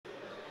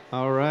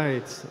All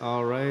right,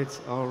 all right,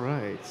 all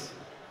right.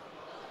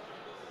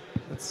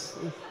 Let's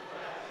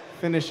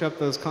finish up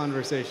those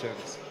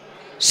conversations.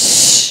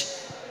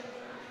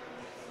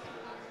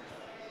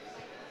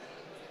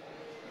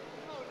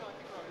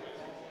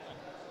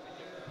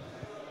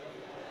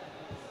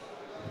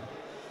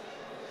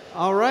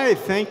 All right,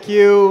 thank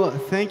you.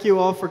 Thank you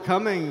all for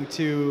coming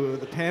to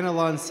the panel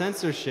on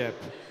censorship.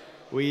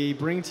 We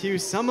bring to you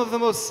some of the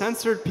most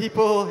censored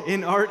people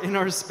in art in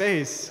our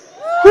space.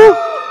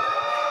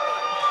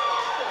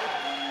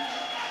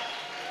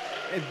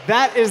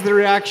 That is the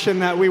reaction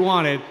that we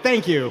wanted.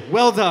 Thank you.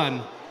 Well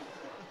done.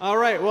 All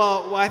right.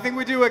 Well, I think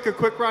we do like a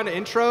quick round of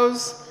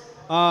intros,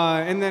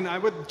 and then I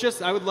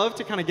would love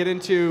to kind of get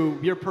into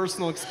your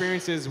personal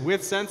experiences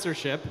with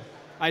censorship.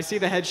 I see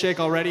the head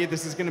shake already.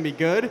 This is going to be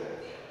good.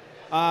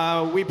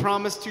 We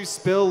promise to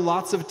spill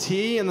lots of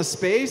tea in the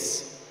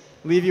space,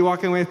 leave you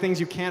walking away with things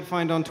you can't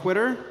find on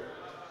Twitter,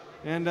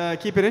 and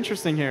keep it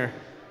interesting here.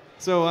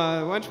 So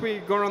why don't we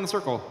go around the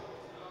circle?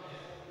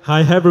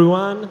 Hi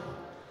everyone,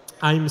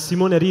 I'm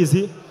Simone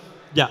Risi,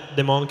 yeah,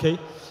 the monkey.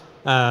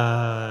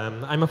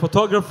 I'm a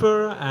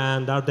photographer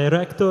and art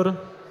director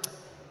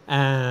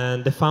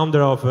and the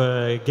founder of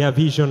Gea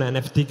Vision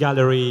NFT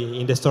Gallery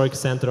in the historic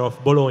center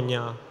of Bologna,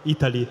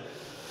 Italy.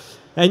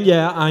 And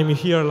yeah, I'm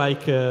here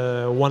like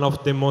one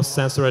of the most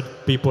censored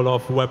people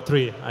of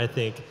Web3, I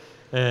think.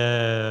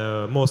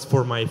 Most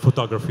for my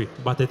photography,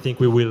 but I think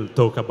we will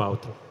talk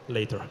about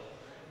later.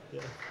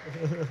 Yeah.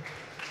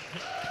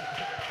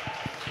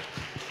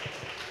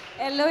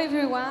 Hello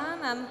everyone,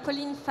 I'm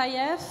Pauline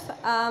Faieff.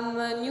 I'm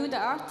a nude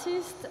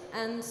artist,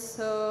 and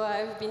so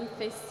I've been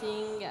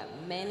facing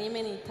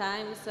many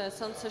times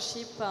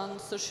censorship on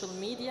social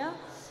media.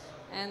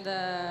 And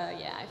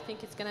yeah, I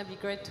think it's going to be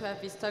great to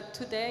have this talk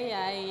today.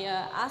 I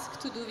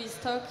asked to do this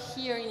talk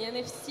here in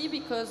NFC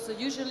because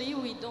usually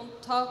we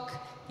don't talk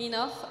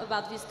enough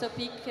about this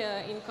topic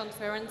in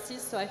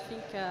conferences, so I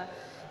think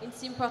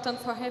it's important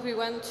for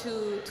everyone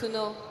to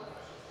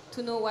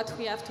know what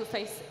we have to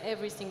face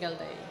every single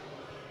day.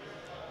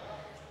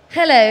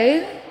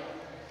 Hello,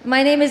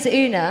 my name is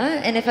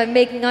OONA, and if I'm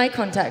making eye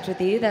contact with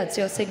you, that's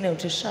your signal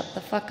to shut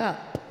the fuck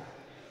up.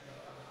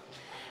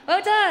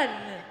 Well done,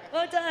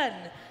 well done.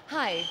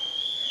 Hi.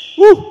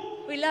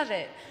 Woo! We love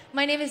it.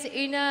 My name is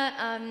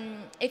OONA.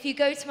 If you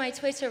go to my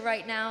Twitter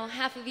right now,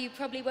 half of you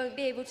probably won't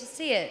be able to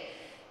see it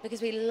because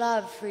we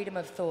love freedom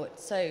of thought.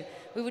 So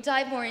we will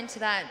dive more into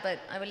that, but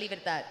I will leave it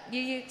at that.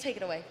 YUYU, take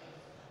it away.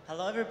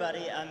 Hello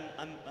everybody,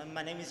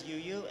 my name is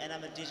YUYU and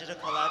I'm a digital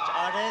collage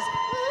artist.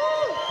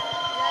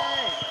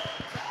 Yay!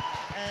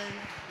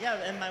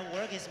 And my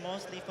work is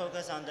mostly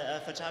focused on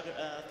the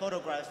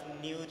photograph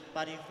nude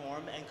body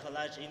form and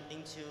collage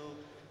into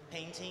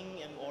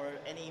painting or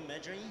any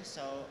imagery.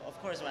 So of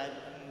course I've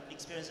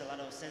experienced a lot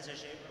of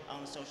censorship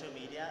on social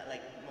media,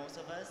 like most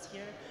of us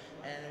here,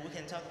 and we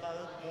can talk about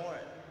it more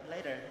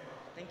later.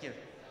 Thank you.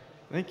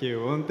 Thank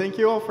you. Well, and thank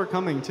you all for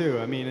coming too.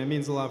 I mean, it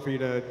means a lot for you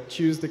to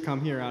choose to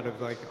come here out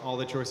of like all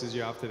the choices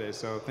you have today.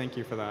 So thank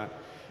you for that.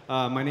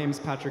 My name is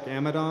Patrick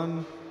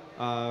Amadon.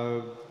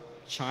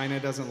 China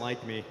doesn't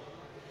like me.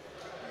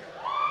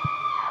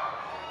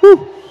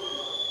 Woo!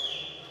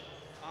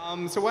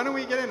 So why don't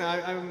we get in?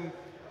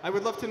 I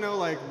would love to know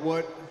like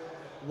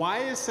why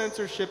is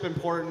censorship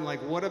important?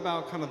 Like what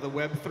about kind of the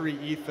Web3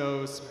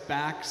 ethos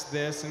backs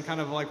this, and kind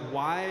of like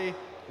why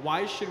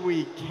should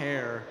we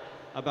care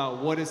about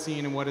what is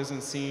seen and what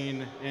isn't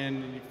seen?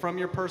 And from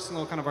your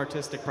personal kind of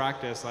artistic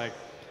practice, like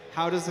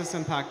how does this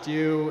impact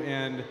you,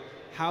 and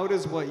how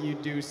does what you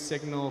do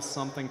signal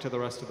something to the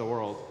rest of the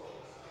world?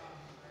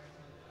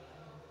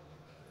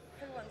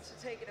 Who wants to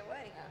take it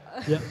away?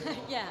 Yeah.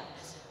 Yeah.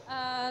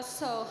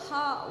 So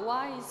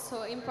why is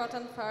so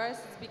important for us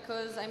is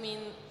because, I mean,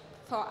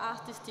 for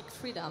artistic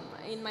freedom,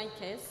 in my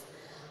case,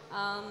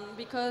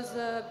 because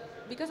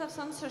of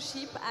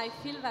censorship, I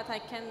feel that I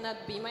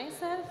cannot be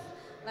myself,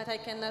 that I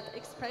cannot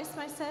express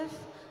myself,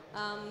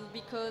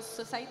 because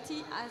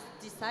society has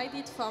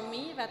decided for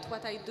me that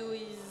what I do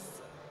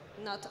is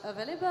not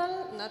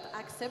available, not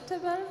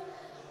acceptable.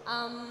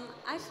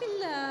 I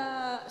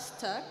feel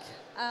stuck.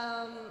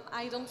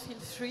 I don't feel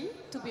free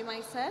to be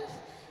myself.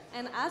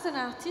 And as an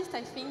artist,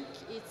 I think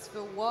it's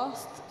the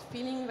worst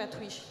feeling that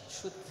we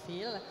should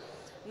feel.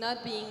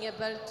 Not being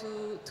able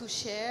to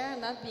share,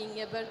 not being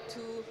able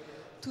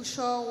to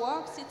show our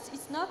works.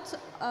 It's not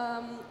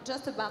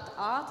just about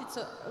art, it's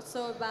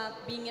also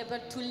about being able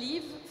to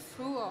live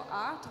through our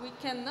art. We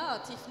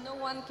cannot. If no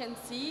one can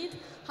see it,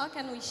 how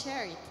can we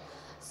share it?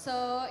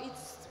 So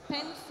it's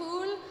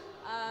painful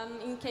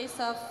in case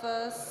of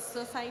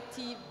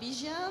society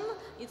vision.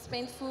 It's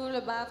painful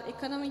about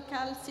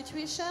economical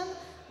situation,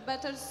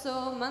 but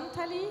also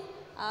mentally.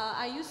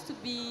 I used to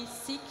be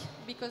sick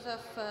because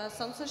of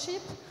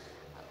censorship,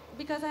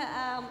 because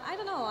I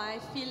don't know, I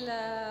feel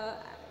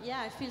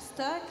I feel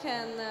stuck,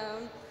 and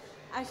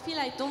I feel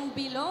I don't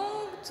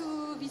belong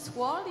to this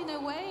world in a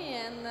way,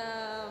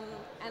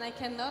 and I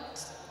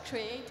cannot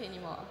create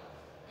anymore.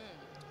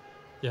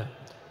 Yeah,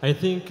 I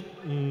think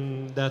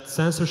that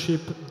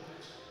censorship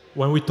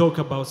when we talk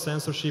about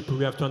censorship,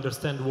 we have to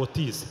understand what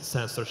is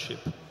censorship.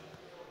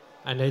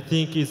 And I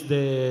think it's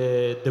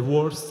the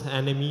worst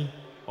enemy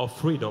of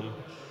freedom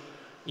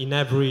in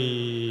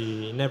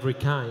every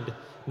kind,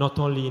 not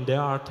only in the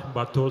art,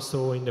 but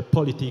also in the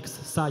politics,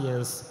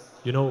 science,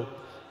 you know,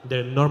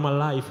 the normal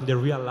life, the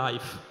real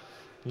life,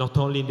 not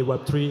only in the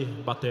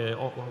Web3, but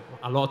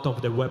a lot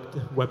of the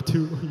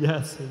Web2,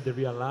 yes, in the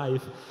real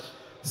life.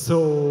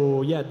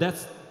 So yeah,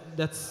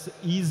 that's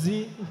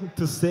easy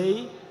to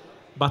say,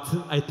 but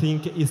I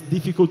think it's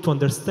difficult to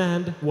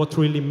understand what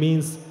really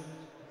means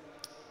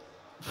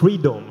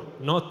freedom,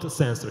 not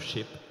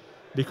censorship.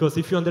 Because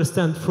if you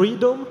understand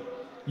freedom,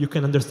 you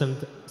can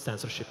understand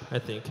censorship, I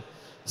think.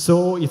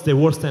 So it's the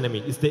worst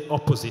enemy, it's the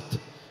opposite.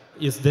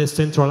 It's the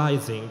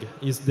centralizing,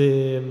 it's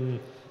the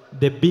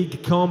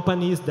big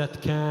companies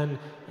that can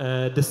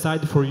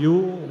decide for you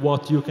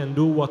what you can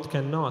do, what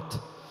cannot.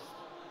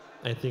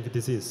 I think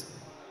this is.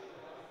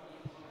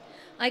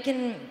 I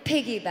can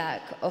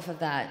piggyback off of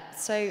that.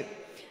 So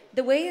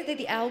the way that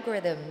the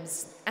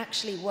algorithms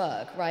actually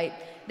work, right?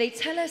 They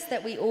tell us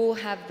that we all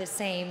have the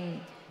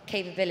same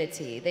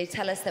capability. They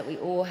tell us that we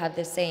all have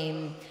the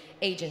same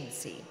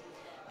agency.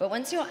 But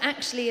once you're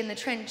actually in the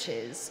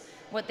trenches,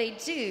 what they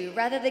do,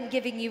 rather than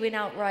giving you an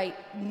outright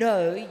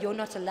no, you're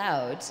not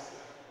allowed,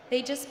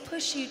 they just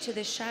push you to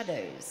the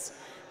shadows.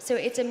 So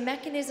it's a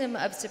mechanism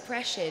of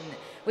suppression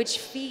which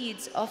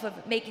feeds off of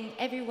making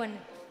everyone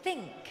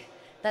think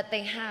that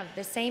they have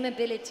the same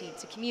ability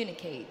to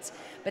communicate.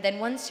 But then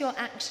once you're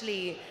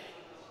actually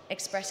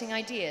expressing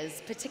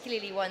ideas,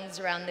 particularly ones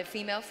around the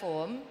female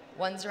form,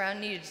 ones around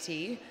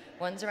nudity,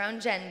 ones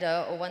around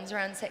gender, or ones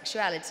around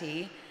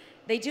sexuality,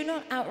 they do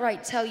not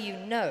outright tell you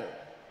no.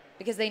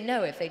 Because they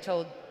know if they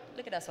told,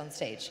 look at us on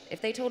stage,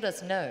 if they told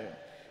us no,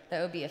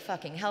 there would be a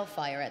fucking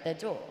hellfire at their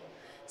door.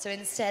 So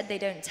instead, they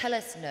don't tell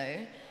us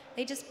no,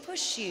 they just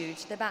push you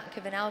to the back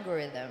of an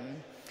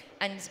algorithm.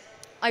 And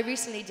I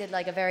recently did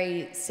like a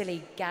very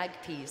silly gag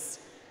piece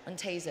on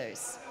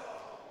Tezos.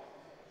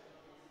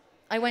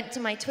 I went to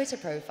my Twitter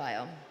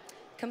profile,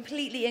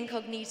 completely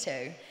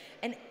incognito,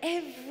 and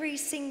every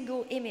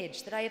single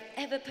image that I have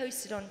ever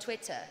posted on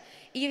Twitter,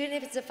 even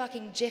if it's a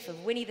fucking gif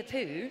of Winnie the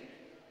Pooh,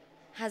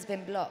 has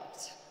been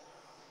blocked.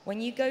 When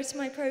you go to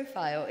my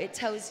profile, it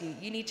tells you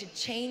you need to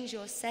change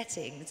your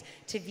settings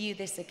to view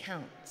this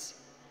account.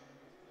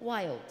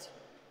 Wild.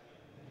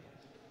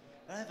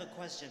 I have a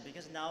question,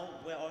 because now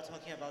we're all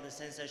talking about the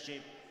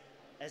censorship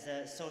as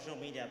a social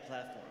media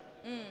platform.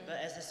 But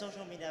as a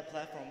social media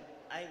platform,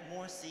 I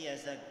more see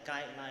as a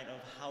guideline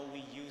of how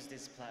we use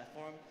this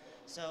platform.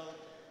 So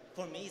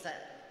for me, it's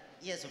that,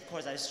 yes, of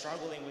course, I'm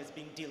struggling with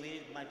being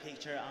deleted my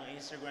picture on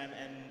Instagram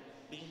and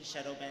being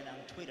shadow banned on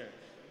Twitter.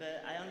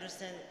 But I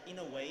understand in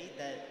a way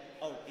that,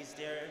 oh, is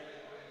there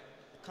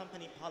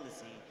company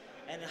policy?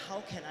 And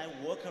how can I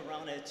work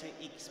around it to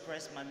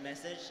express my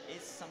message?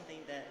 It's something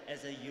that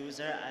as a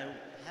user, I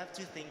have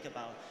to think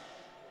about.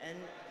 And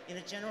in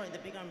a general, in the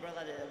big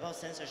umbrella about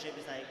censorship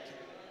is like,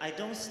 I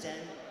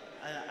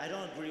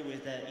don't agree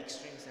with the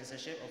extreme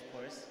censorship, of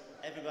course.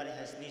 Everybody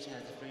needs to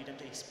have the freedom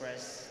to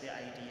express their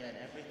idea and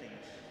everything.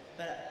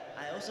 But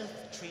I also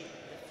treat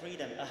the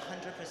freedom,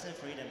 100%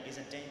 freedom is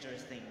a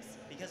dangerous thing,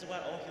 because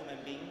we're all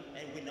human beings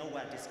and we know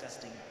we're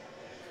disgusting.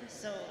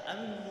 So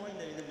I'm more in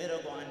the middle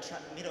ground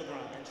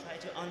and try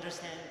to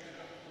understand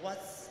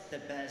what's the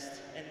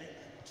best and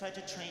try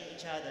to train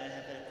each other and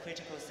have a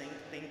critical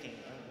thinking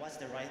on what's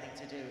the right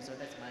thing to do. So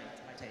that's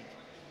my take.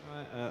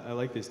 I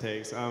like these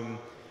takes.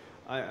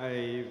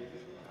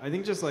 I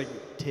think just like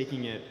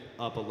taking it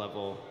up a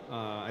level,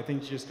 I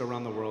think just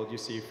around the world you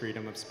see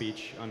freedom of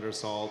speech under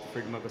assault,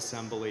 freedom of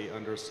assembly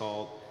under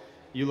assault.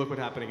 You look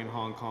what's happening in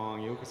Hong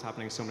Kong, you look what's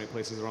happening in so many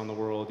places around the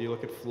world, you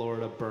look at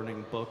Florida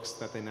burning books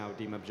that they now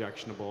deem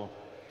objectionable.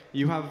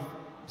 You have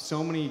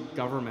so many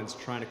governments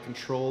trying to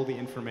control the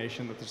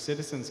information that their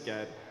citizens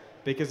get,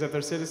 because if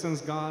their citizens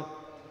got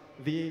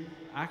the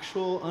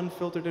actual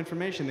unfiltered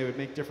information, they would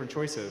make different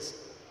choices.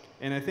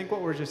 And I think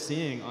what we're just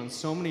seeing on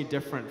so many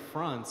different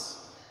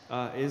fronts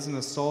is an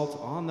assault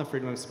on the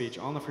freedom of speech,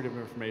 on the freedom of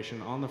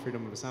information, on the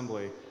freedom of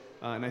assembly.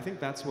 And I think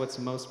that's what's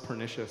most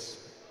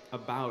pernicious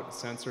about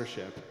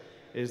censorship,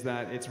 is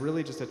that it's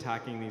really just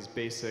attacking these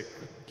basic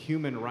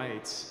human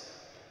rights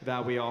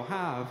that we all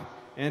have.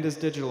 And as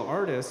digital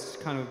artists,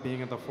 kind of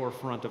being at the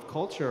forefront of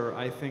culture,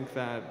 I think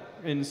that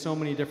in so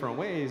many different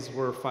ways,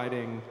 we're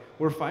fighting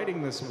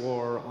this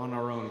war on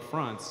our own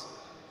fronts.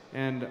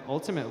 And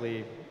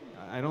ultimately,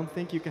 I don't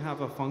think you can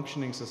have a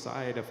functioning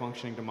society, a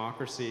functioning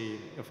democracy,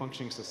 a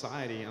functioning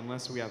society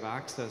unless we have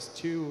access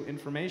to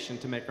information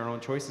to make our own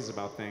choices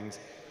about things.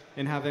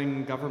 And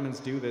having governments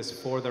do this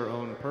for their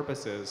own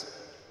purposes,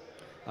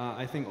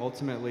 I think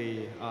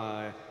ultimately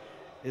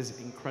is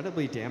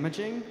incredibly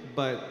damaging,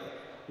 but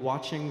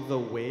watching the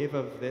wave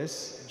of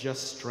this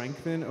just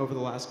strengthen over the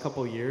last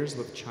couple years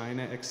with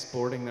China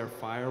exporting their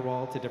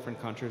firewall to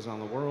different countries around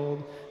the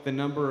world, the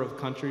number of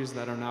countries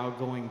that are now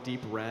going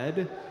deep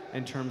red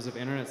in terms of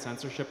internet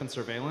censorship and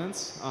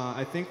surveillance.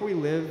 I think we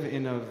live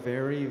in a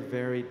very,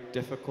 very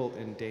difficult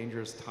and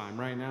dangerous time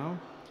right now.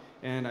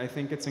 And I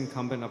think it's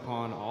incumbent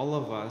upon all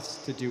of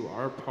us to do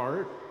our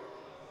part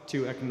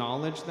to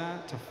acknowledge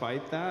that, to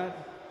fight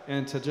that,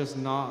 and to just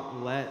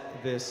not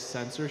let this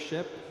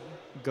censorship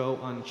go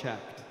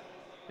unchecked.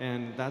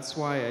 And that's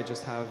why I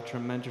just have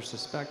tremendous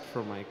respect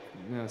for my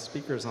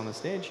speakers on the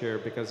stage here,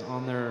 because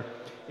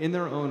in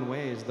their own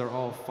ways, they're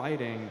all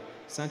fighting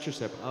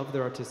censorship of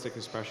their artistic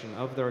expression,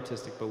 of their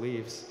artistic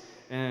beliefs.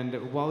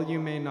 And while you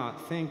may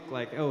not think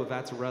like, oh,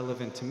 that's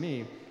relevant to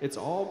me, it's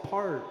all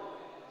part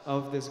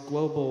of this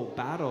global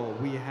battle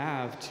we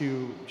have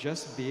to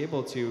just be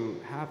able to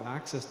have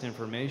access to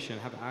information,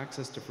 have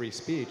access to free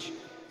speech.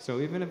 So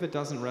even if it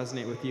doesn't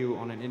resonate with you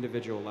on an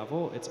individual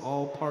level, it's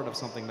all part of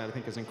something that I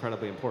think is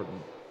incredibly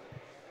important.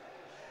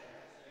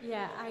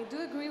 Yeah, I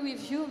do agree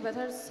with you, but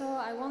also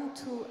I want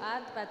to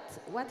add that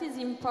what is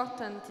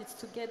important is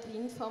to get the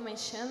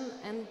information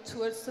and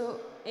to also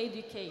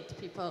educate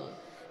people.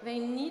 They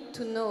need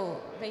to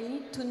know. They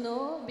need to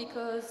know,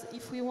 because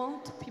if we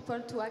want people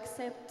to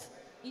accept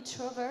each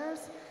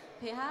other's,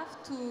 they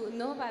have to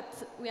know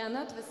that we are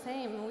not the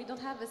same. We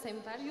don't have the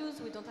same values,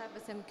 we don't have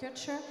the same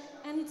culture,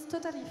 and it's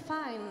totally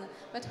fine.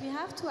 But we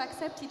have to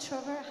accept each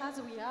other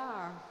as we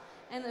are.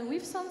 And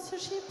with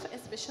censorship,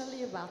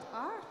 especially about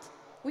art,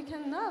 we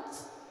cannot.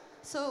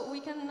 So we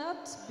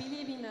cannot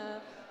believe in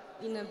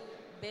a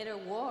better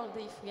world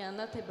if we are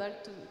not able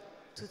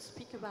to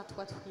speak about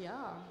what we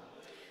are.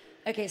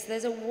 Okay, so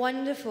there's a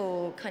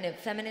wonderful kind of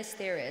feminist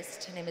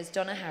theorist, her name is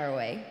Donna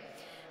Haraway,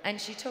 and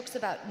she talks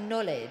about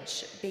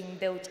knowledge being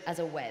built as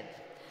a web.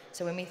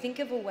 So when we think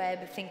of a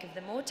web, think of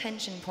the more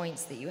tension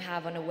points that you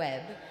have on a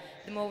web,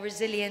 the more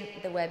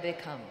resilient the web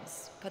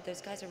becomes. God,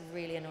 those guys are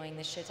really annoying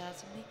the shit out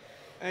of me.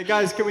 Hey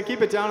guys, can we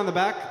keep it down in the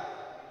back?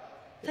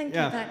 Thank you,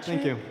 Patrick.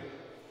 Thank you.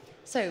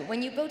 So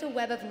when you build a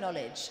web of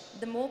knowledge,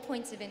 the more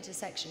points of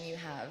intersection you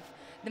have,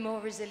 the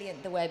more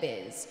resilient the web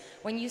is.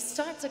 When you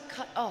start to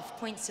cut off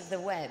points of the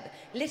web,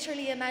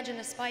 literally imagine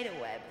a spider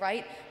web,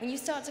 right? When you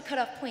start to cut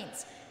off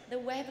points, the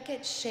web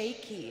gets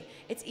shaky.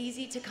 It's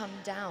easy to come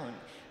down.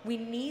 We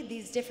need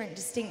these different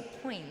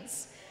distinct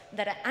points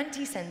that are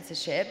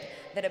anti-censorship,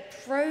 that are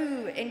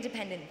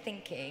pro-independent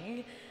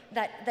thinking,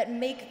 that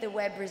make the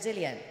web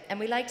resilient. And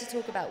we like to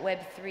talk about Web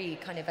 3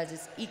 kind of as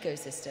this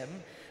ecosystem.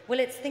 Well,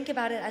 let's think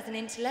about it as an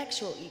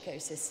intellectual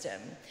ecosystem.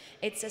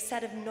 It's a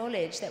set of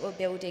knowledge that we're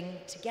building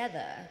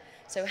together.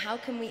 So how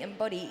can we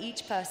embody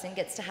each person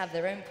gets to have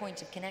their own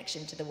point of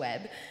connection to the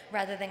web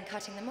rather than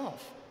cutting them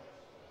off?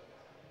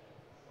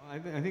 I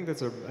think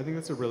that's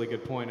a really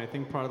good point. I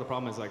think part of the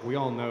problem is like we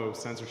all know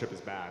censorship is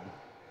bad,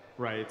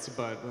 right?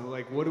 But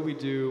like, what do we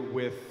do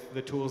with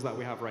the tools that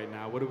we have right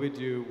now? What do we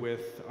do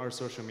with our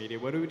social media?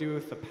 What do we do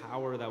with the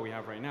power that we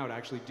have right now to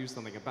actually do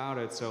something about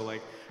it? So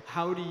like,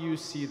 how do you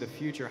see the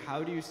future?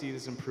 How do you see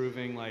this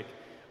improving? Like,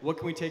 what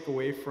can we take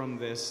away from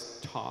this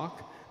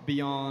talk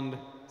beyond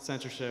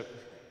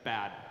censorship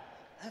bad?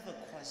 I have a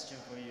question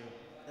for you.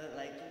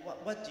 Like,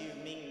 what do you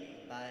mean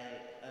by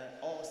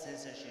all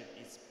censorship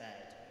is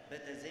bad?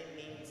 But does it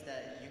mean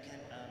that you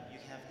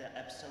have the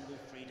absolute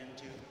freedom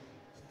to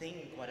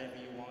think whatever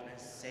you want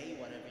and say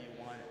whatever you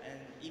want? And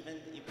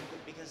even if,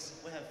 because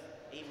we have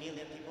 8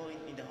 million people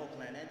in the whole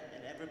planet,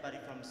 and everybody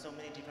from so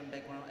many different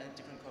backgrounds and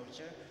different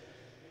culture,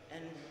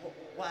 and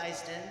what I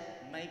stand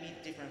might be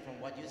different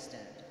from what you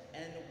stand.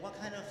 And what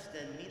kind of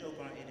the middle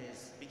ground it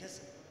is,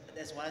 because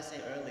that's why I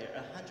said earlier,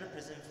 100%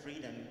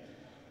 freedom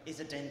is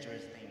a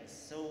dangerous thing.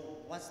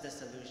 So what's the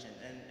solution?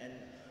 And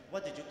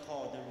what did you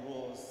call the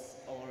rules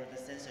or the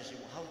censorship?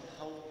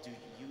 How do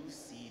you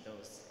see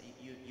those?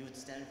 You would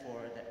stand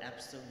for the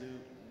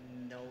absolute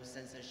no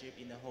censorship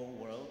in the whole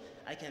world.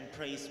 I can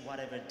praise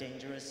whatever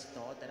dangerous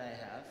thought that I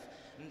have.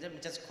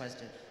 And just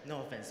question.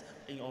 No offense,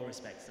 in all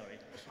respect. Sorry.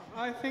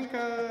 I think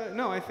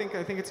no. I think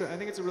it's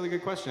a really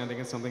good question. I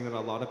think it's something that a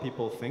lot of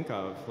people think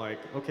of. Like,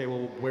 okay,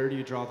 well, where do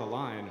you draw the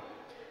line?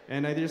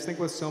 And I just think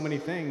with so many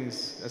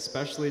things,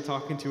 especially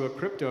talking to a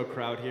crypto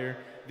crowd here,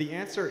 the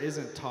answer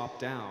isn't top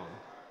down.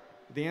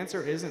 The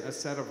answer isn't a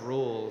set of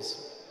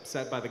rules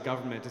set by the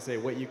government to say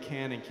what you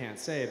can and can't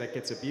say that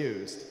gets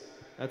abused.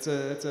 That's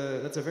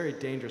a very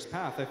dangerous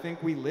path. I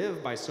think we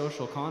live by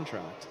social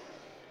contract,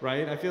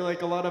 right? I feel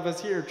like a lot of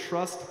us here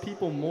trust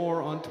people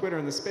more on Twitter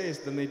in the space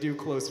than they do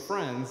close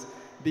friends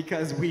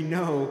because we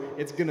know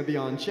it's going to be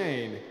on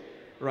chain,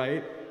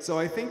 right? So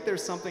I think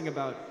there's something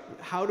about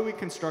how do we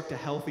construct a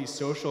healthy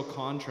social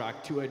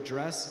contract to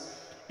address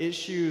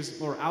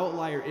issues or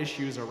outlier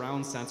issues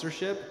around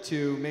censorship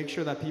to make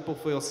sure that people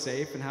feel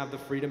safe and have the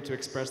freedom to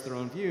express their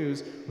own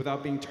views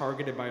without being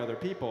targeted by other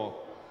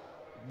people,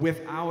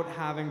 without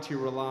having to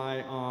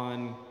rely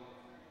on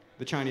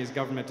the Chinese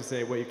government to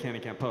say what you can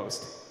and can't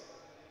post.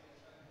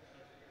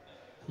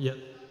 Yeah.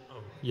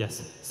 Oh,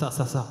 yes.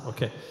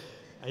 Okay.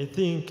 I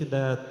think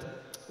that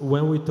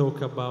when we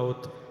talk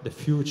about the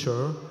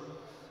future,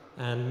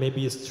 and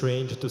maybe it's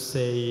strange to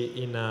say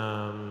in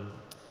a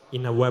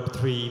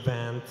Web3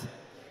 event,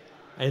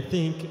 I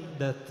think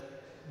that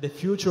the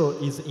future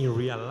is in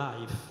real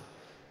life,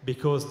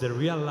 because the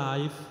real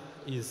life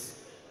is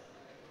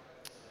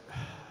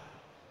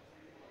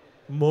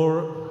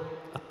more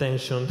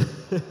attention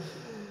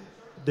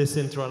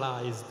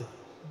decentralized.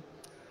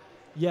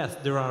 Yes,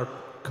 there are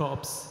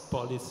cops,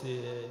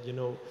 policy, you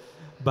know,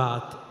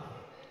 but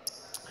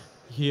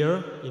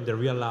here in the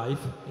real life,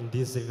 in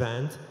this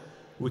event,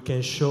 we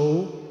can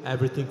show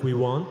everything we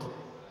want,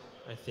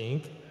 I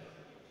think.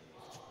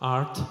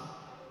 Art,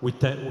 we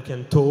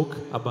can talk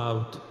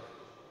about,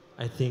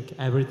 I think,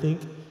 everything.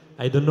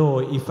 I don't know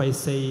if I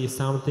say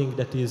something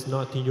that is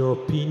not in your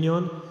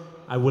opinion,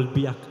 I will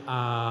be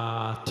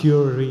a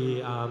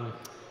theory,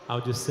 how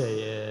do you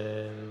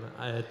say,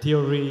 a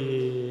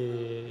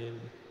theory,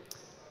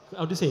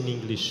 how do you say in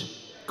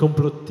English?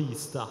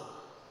 Complottista.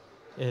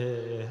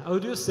 How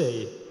do you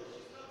say?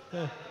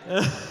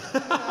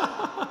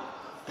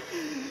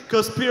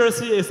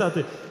 Conspiracy,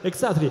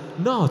 exactly.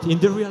 Not in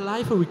the real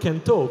life we can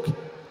talk.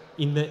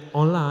 In the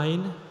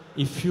online,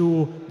 if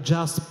you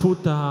just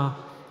put a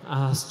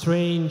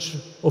strange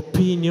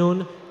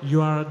opinion,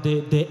 you are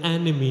the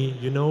enemy,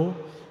 you know?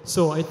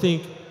 So I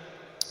think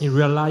in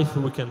real life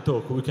we can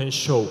talk, we can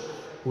show,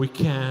 we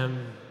can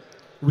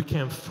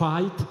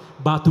fight,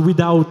 but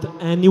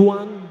without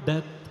anyone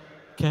that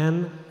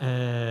can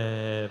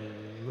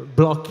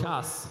block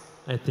us,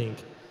 I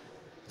think.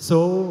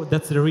 So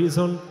that's the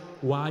reason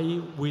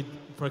why with,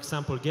 for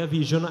example, Gay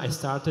Vision, I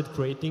started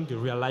creating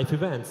real life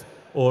events,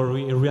 or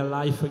in real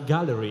life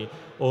gallery,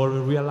 or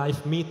real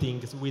life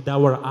meetings with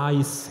our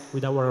eyes,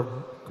 with our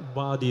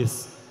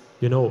bodies,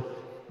 you know.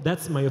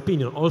 That's my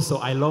opinion. Also,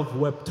 I love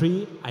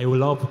Web3, I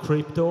love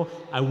crypto,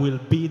 I will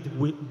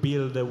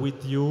build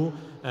with you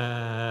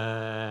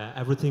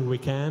everything we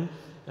can,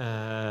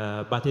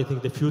 but I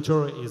think the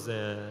future is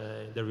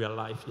the real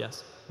life,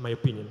 yes, my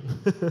opinion.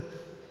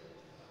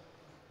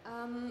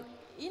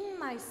 In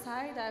my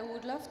side, I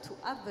would love to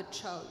have the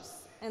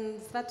choice, and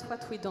that's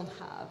what we don't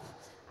have.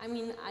 I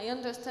mean, I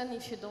understand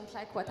if you don't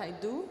like what I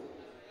do,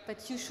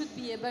 but you should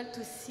be able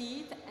to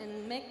see it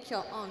and make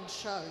your own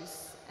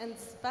choice. And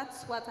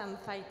that's what I'm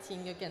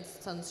fighting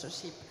against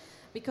censorship.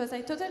 Because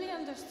I totally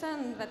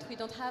understand that we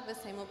don't have the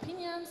same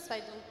opinions,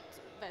 that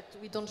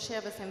we don't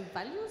share the same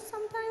values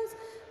sometimes,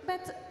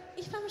 but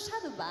if I'm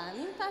shadow banned,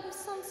 if I'm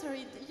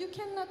censored, you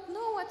cannot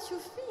know what you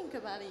think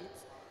about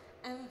it.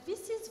 And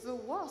this is the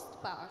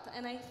worst part,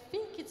 and I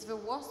think it's the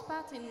worst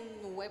part in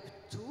Web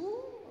 2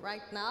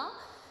 right now.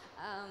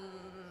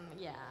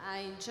 Yeah,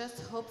 I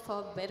just hope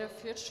for a better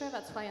future.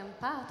 That's why I'm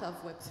part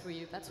of Web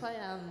 3. That's why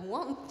I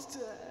want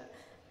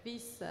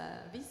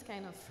this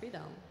kind of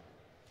freedom.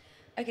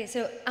 Okay,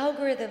 so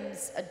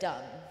algorithms are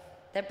dumb.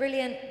 They're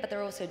brilliant, but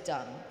they're also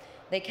dumb.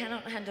 They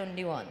cannot handle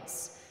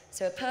nuance.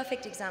 So a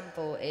perfect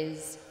example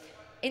is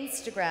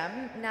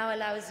Instagram now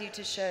allows you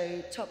to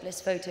show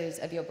topless photos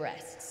of your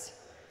breasts.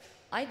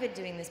 I've been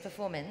doing this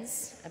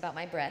performance about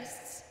my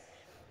breasts,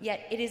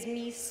 yet it is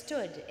me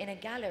stood in a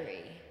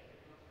gallery.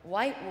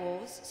 White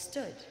walls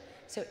stood.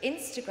 So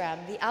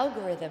Instagram, the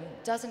algorithm,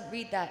 doesn't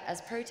read that as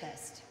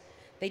protest.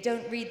 They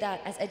don't read that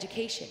as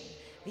education.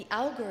 The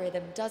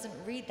algorithm doesn't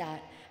read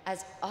that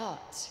as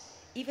art,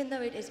 even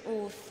though it is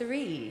all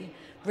three.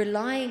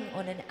 Relying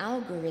on an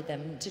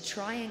algorithm to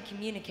try and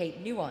communicate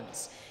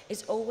nuance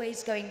is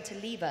always going to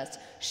leave us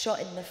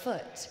shot in the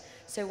foot.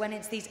 So when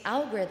it's these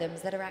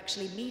algorithms that are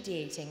actually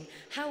mediating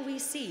how we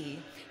see,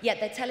 yet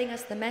they're telling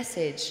us the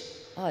message,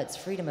 oh, it's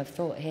freedom of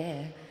thought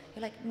here.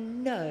 You're like,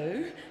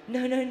 no,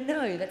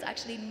 that's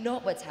actually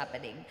not what's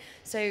happening.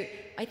 So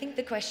I think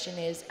the question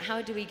is,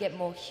 how do we get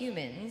more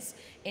humans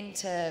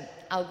into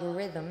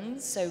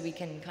algorithms so we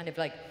can kind of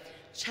like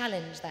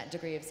challenge that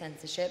degree of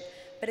censorship?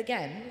 But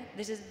again,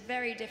 this is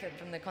very different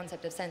from the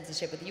concept of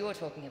censorship that you're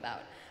talking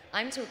about.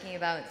 I'm talking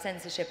about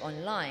censorship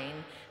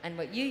online, and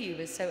what YUYU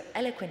was so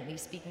eloquently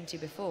speaking to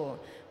before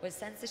was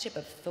censorship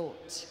of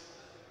thought.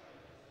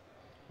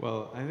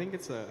 Well, I think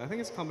it's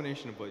a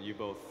combination of what you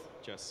both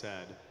just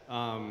said.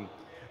 I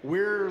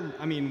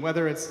mean,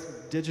 whether it's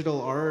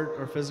digital art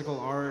or physical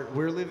art,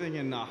 we're living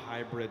in a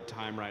hybrid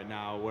time right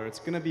now where it's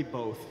going to be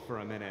both for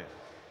a minute.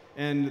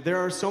 And there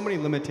are so many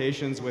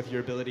limitations with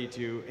your ability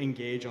to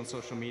engage on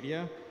social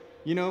media.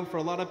 You know, for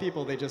a lot of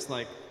people, they just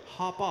like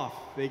hop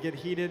off. They get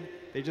heated,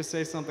 they just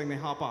say something, they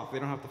hop off. They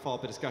don't have to follow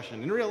up the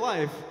discussion. In real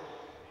life,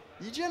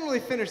 you generally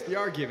finish the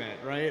argument,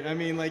 right? I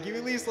mean, like, you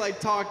at least like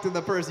talk to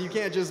the person. You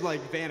can't just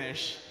like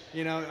vanish.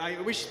 You know,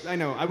 I wish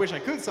I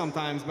could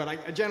sometimes, but I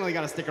generally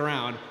got to stick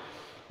around.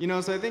 You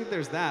know, so I think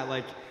there's that.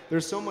 Like,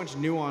 there's so much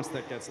nuance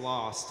that gets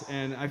lost,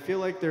 and I feel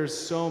like there's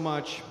so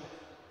much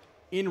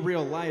in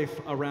real life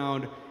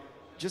around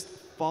just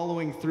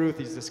following through with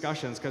these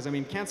discussions. Because I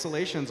mean,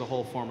 cancellation's a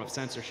whole form of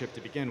censorship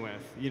to begin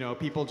with. You know,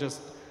 people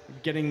just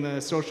getting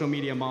the social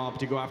media mob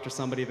to go after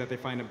somebody that they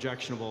find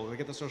objectionable. They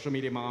get the social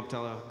media mob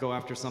to go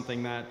after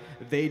something that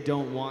they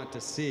don't want to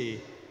see.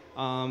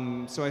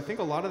 So I think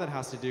a lot of that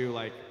has to do,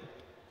 like,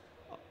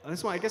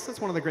 that's why I guess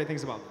that's one of the great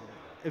things about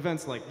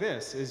events like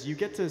this is you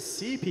get to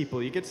see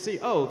people. You get to see,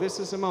 oh, this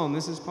is Simone,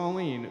 this is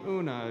Pauline,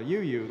 OONA,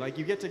 YUYU. Like,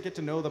 you get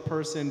to know the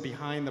person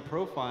behind the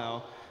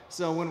profile.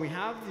 So when we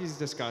have these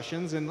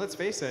discussions, and let's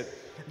face it,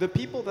 the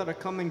people that are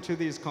coming to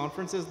these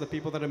conferences, the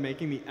people that are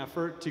making the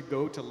effort to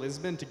go to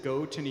Lisbon, to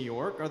go to New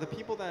York, are the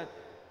people that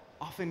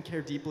often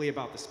care deeply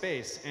about the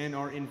space and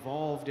are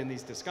involved in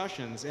these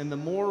discussions. And the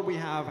more we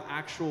have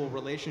actual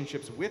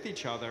relationships with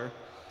each other,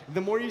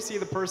 the more you see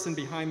the person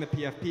behind the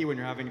PFP when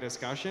you're having a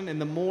discussion,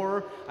 and the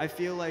more I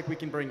feel like we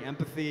can bring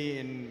empathy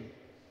and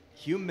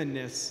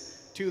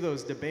humanness to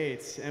those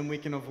debates, and we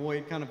can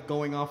avoid kind of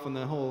going off on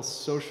the whole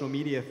social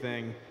media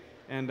thing.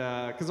 And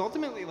because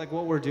ultimately, like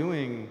what we're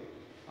doing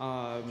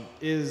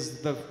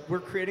is we're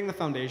creating the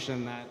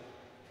foundation that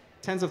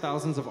tens of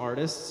thousands of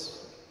artists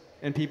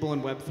and people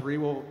in Web3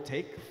 will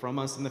take from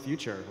us in the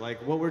future. Like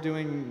what we're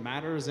doing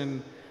matters,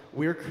 and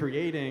we're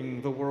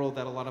creating the world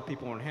that a lot of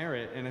people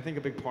inherit. And I think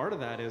a big part of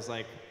that is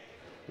like,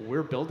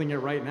 we're building it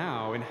right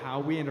now, and how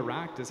we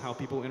interact is how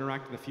people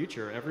interact in the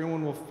future.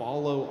 Everyone will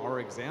follow our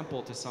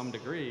example to some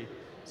degree.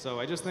 So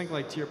I just think,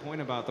 like, to your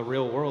point about the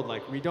real world,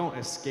 like we don't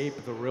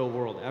escape the real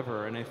world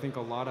ever. And I think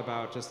a lot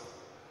about just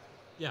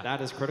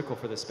that is critical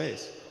for this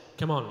space.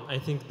 Come on, I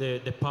think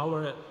the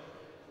power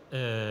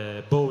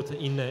both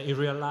in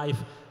real life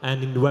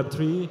and in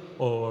Web3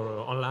 or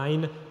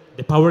online,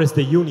 the power is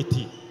the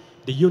unity.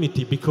 The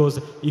unity, because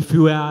if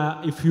we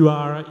are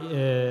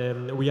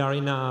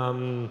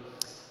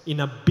in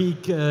a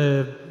big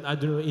I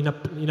don't know,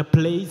 in a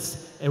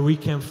place, and we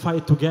can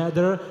fight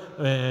together,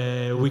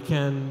 we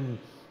can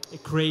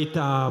create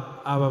a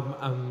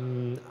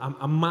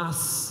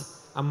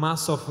mass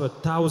of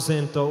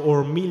thousands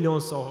or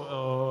millions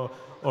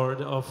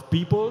of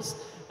peoples.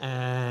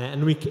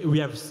 And we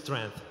have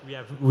strength,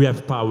 we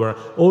have power.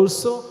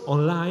 Also,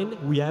 online,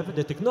 we have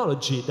the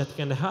technology that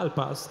can help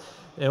us.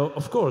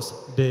 Of course,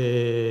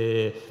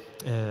 the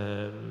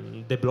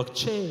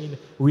blockchain.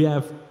 We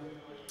have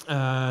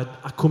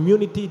a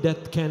community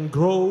that can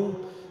grow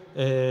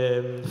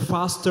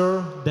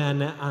faster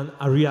than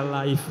a real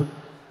life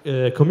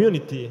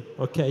community.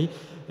 Okay,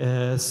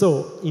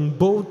 so in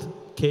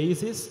both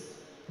cases,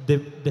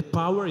 the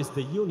power is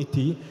the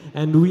unity,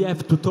 and we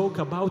have to talk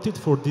about it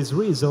for this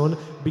reason,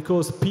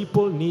 because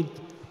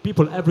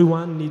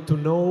everyone need to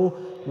know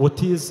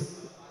what is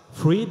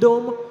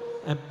freedom,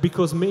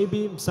 because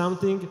maybe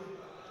something,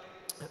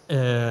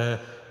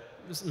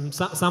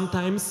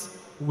 sometimes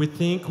we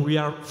think we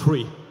are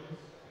free,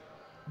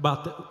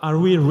 but are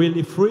we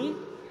really free?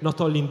 Not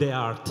only in the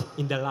art,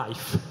 in the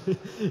life,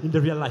 in the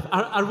real life.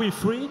 Are we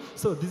free?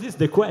 So this is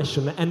the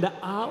question, and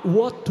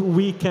what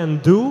we can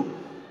do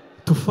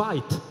to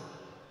fight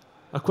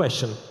a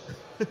question.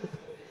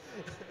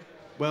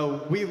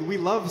 Well, we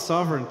love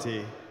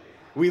sovereignty.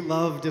 We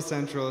love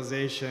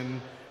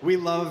decentralization. We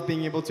love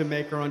being able to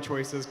make our own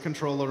choices,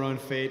 control our own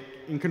fate,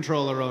 and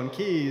control our own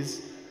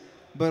keys.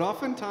 But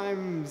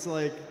oftentimes,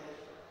 like,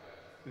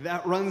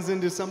 that runs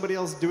into somebody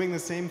else doing the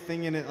same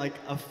thing, and it like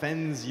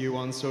offends you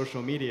on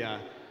social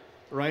media,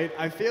 right?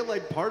 I feel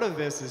like part of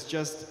this is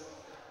just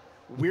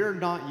we're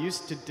not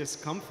used to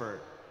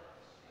discomfort.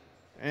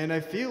 And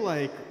I feel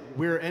like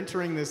we're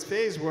entering this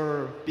phase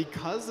where,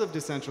 because of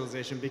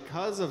decentralization,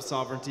 because of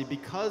sovereignty,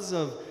 because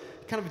of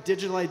kind of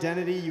digital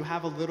identity, you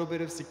have a little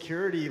bit of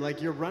security. Like,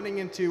 you're running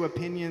into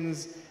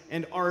opinions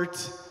and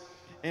art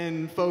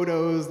and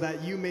photos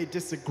that you may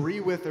disagree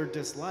with or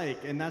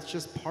dislike, and that's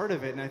just part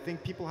of it. And I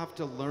think people have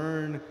to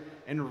learn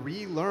and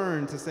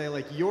relearn to say,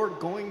 like, you're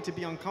going to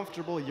be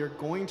uncomfortable, you're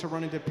going to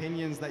run into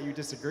opinions that you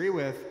disagree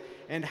with,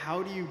 and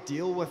how do you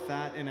deal with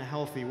that in a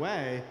healthy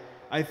way?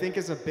 I think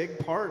is a big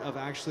part of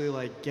actually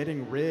like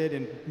getting rid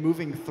and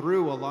moving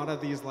through a lot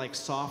of these like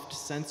soft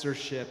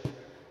censorship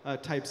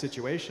type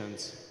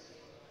situations.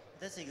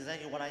 That's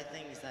exactly what I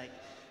think is like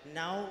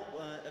now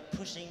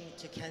pushing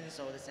to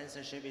cancel the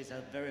censorship is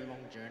a very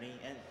long journey,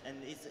 and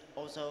it's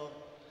also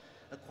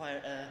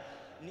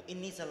it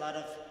needs a lot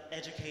of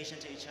education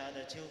to each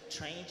other, to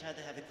train each other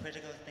to have the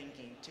critical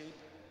thinking,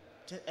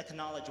 to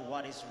acknowledge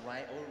what is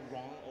right or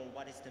wrong, or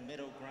what is the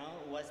middle ground,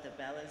 what's the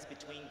balance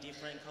between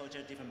different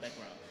culture, different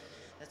background.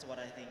 That's what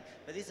I think.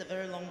 But it's a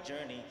very long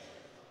journey,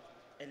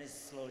 and it's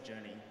a slow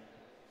journey.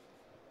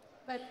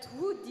 But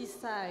who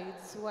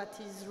decides what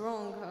is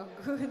wrong or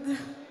good?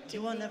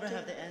 You will never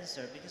have the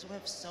answer, because we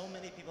have so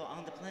many people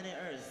on the planet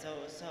Earth.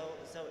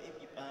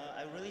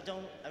 I really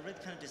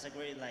kind of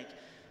disagree. Like,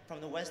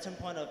 from the Western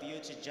point of view,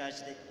 to judge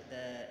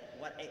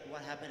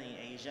what happened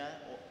in Asia,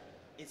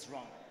 it's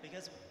wrong.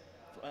 Because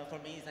for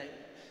me, it's like,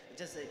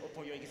 just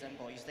for your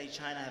example, you say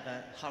China have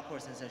a hardcore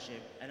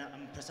censorship, and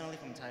I'm personally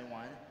from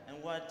Taiwan,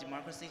 and we're a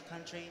democracy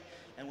country,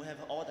 and we have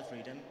all the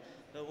freedom,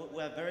 but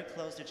we are very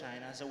close to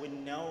China, so we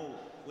know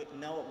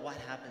what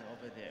happened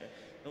over there.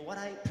 But what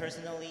I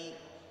personally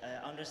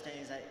understand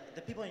is that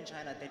the people in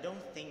China, they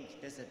don't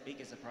think this is the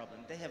biggest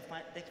problem. They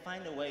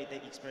find a way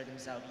they express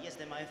themselves. Yes,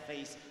 they might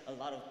face a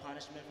lot of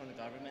punishment from the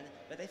government,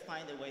 but they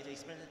find a way to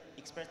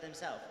express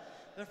themselves.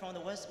 But from the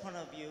West point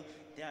of view,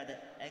 they are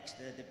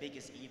the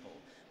biggest evil.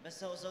 But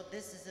so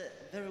this is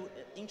a very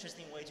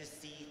interesting way to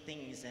see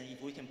things, and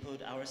if we can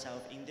put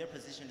ourselves in their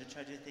position to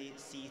try to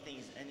see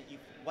things, and if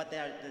what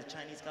the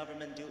Chinese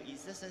government do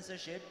is the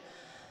censorship,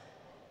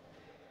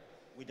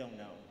 we don't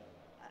know.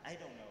 I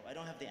don't know. I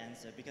don't have the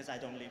answer because I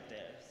don't live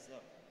there. So.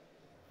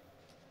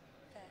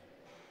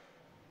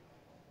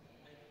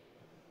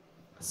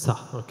 So,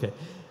 okay.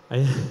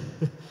 I,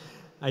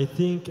 I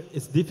think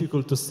it's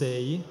difficult to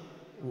say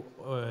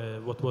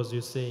what was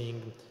you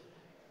saying,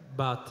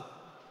 but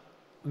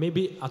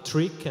maybe a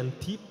trick and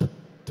tip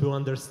to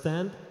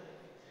understand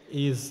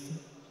is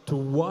to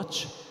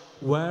watch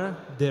where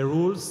the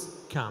rules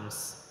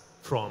comes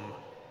from,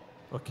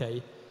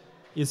 okay?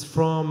 Is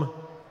from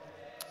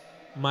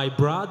my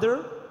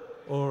brother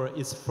or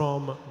is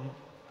from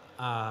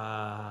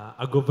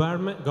a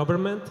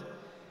government?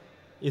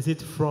 Is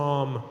it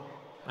from,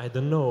 I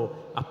don't know,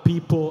 a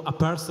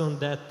person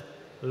that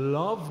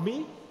love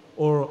me,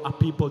 or a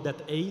people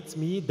that hate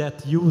me,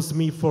 that use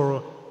me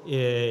for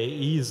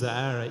his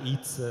or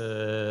its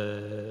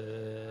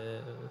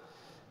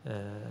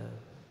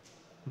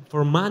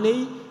for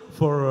money,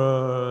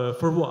 for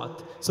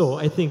what? So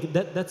I think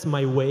that's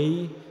my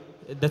way.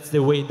 That's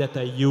the way that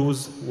I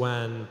use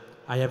when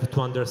I have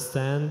to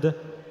understand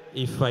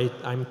if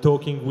I'm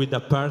talking with a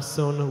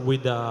person,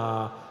 with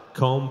a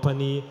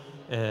company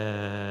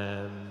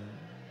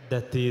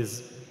that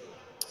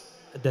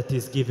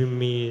is giving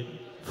me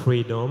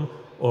freedom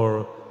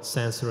or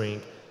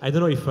censoring. I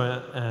don't know if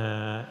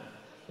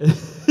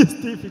it's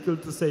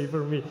difficult to say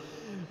for me,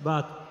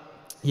 but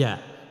yeah,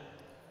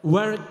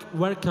 where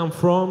come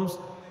from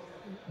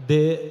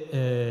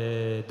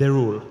the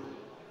rule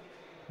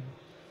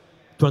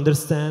to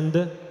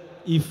understand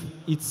if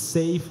it's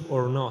safe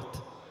or not.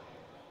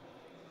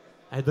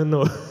 I don't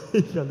know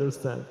if you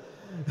understand.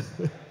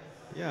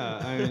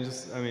 Yeah,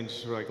 just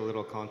for like a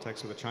little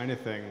context with the China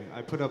thing.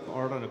 I put up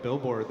art on a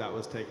billboard that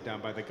was taken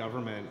down by the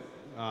government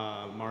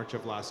March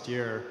of last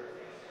year,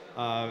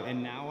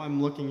 and now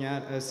I'm looking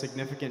at a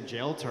significant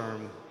jail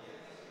term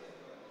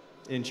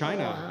in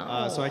China.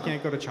 Wow. So I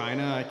can't go to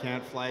China. I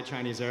can't fly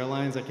Chinese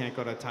airlines. I can't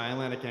go to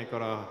Thailand. I can't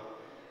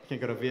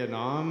go to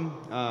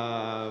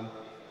Vietnam.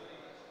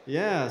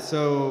 Yeah,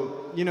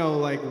 so,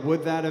 like,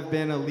 would that have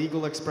been a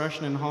legal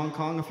expression in Hong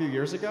Kong a few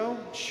years ago?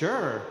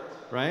 Sure,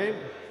 right?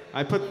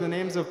 I put the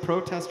names of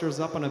protesters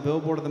up on a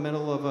billboard in the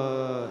middle of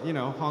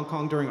Hong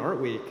Kong during Art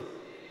Week.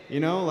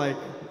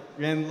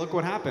 And look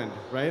what happened,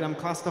 right? I'm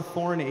classed a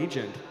foreign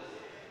agent,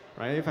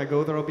 right? If I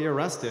go there, I'll be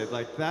arrested.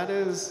 Like, that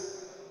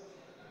is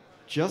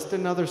just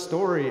another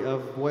story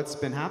of what's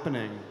been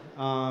happening.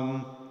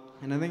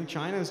 And I think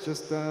China's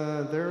just,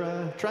 they're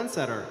a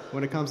trendsetter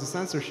when it comes to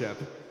censorship.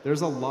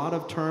 There's a lot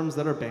of terms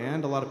that are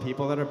banned, a lot of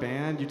people that are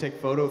banned. You take a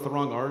photo with the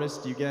wrong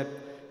artist, you get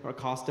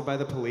accosted by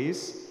the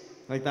police.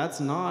 Like, that's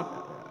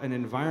not an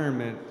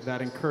environment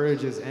that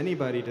encourages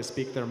anybody to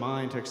speak their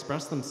mind, to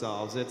express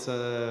themselves.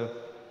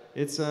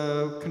 It's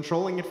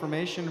controlling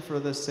information for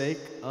the sake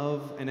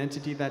of an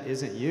entity that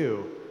isn't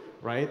you,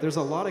 right? There's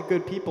a lot of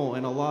good people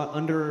and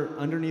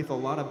underneath a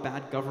lot of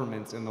bad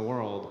governments in the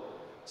world.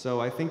 So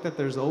I think that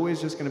there's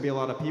always just going to be a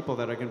lot of people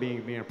that are going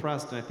to be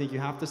oppressed, and I think you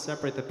have to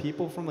separate the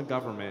people from the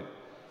government,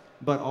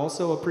 but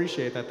also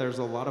appreciate that there's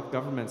a lot of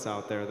governments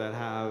out there that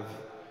have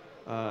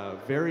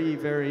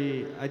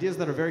ideas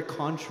that are very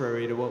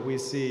contrary to what we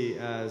see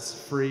as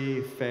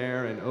free,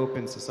 fair, and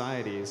open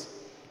societies.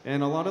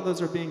 And a lot of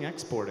those are being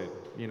exported,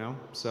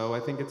 So I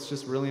think it's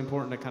just really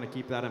important to kind of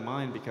keep that in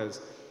mind, because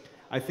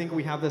I think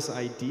we have this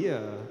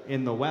idea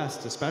in the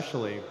West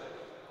especially,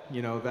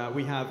 that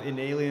we have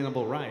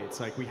inalienable rights.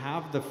 Like, we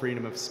have the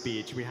freedom of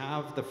speech, we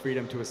have the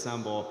freedom to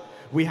assemble,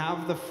 we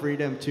have the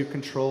freedom to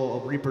control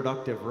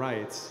reproductive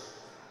rights.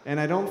 And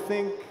I don't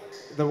think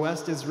the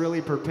West is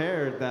really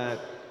prepared that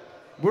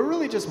we're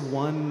really just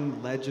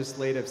one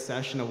legislative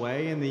session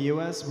away in the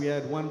US. We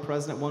had one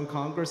president, one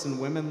Congress, and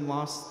women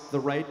lost the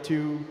right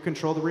to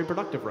control the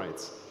reproductive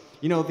rights.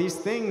 These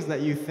things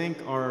that you think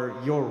are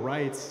your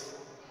rights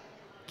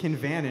can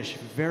vanish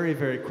very,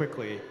 very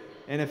quickly.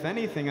 And if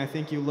anything, I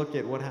think you look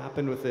at what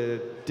happened with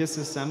the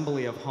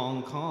disassembly of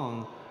Hong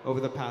Kong over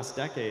the past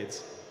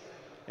decades,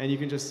 and you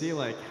can just see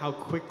like how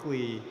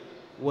quickly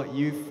what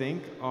you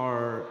think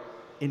are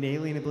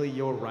inalienably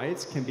your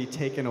rights can be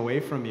taken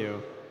away from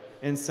you.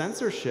 And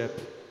censorship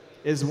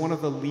is one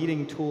of the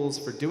leading tools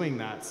for doing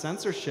that.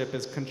 Censorship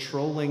is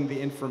controlling the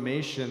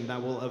information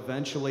that will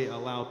eventually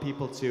allow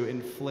people to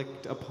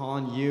inflict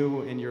upon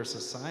you and your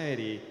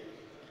society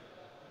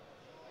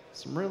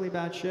some really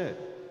bad shit.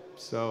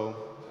 So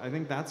I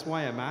think that's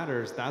why it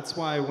matters. That's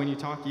why when you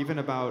talk even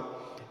about,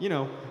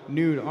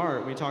 nude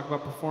art, we talk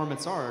about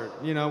performance art,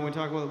 when we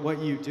talk about what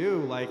you do,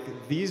 like,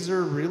 these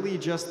are really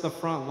just the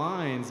front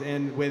lines.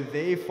 And when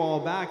they fall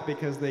back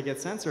because they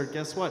get censored,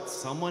 guess what?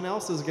 Someone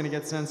else is going to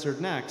get censored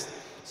next.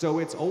 So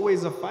it's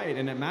always a fight,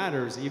 and it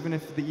matters. Even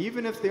if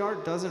the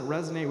art doesn't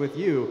resonate with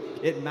you,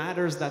 it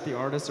matters that the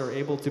artists are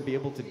able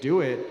to do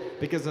it,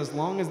 because as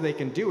long as they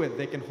can do it,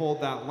 they can hold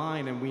that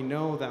line, and we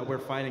know that we're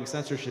fighting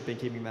censorship and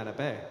keeping that at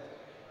bay.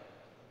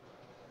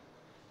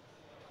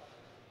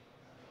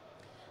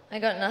 I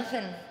got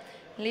nothing.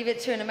 Leave it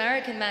to an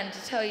American man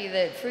to tell you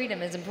that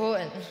freedom is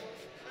important.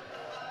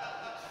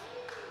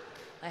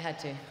 I had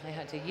to.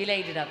 You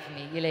laid it up for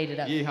me.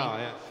 Yeehaw,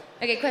 yeah.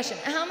 Okay, question.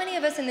 How many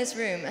of us in this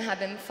room have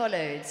been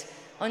followed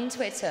on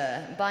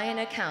Twitter by an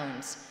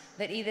account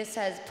that either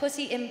says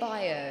pussy in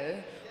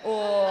bio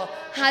or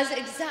has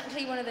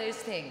exactly one of those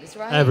things,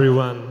 right?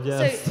 Everyone,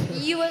 yes. So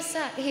you are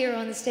sat here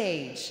on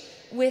stage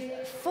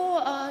with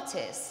 4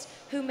 artists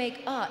who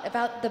make art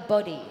about the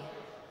body,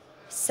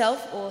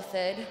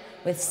 self-authored,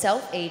 with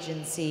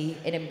self-agency.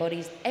 It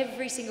embodies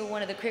every single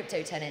one of the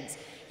crypto tenets.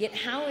 Yet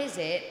how is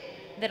it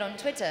that on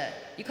Twitter,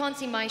 you can't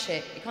see my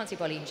shit, you can't see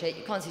Pauline shit,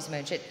 you can't see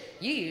Simone shit,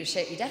 YUYU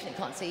shit, you definitely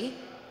can't see,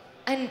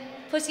 and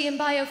Pussy and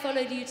Bio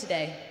followed you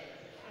today?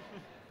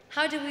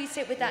 How do we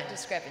sit with that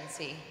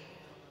discrepancy?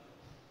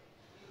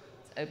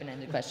 It's an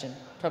open-ended question,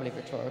 probably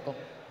rhetorical.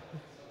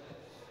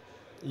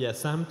 Yeah,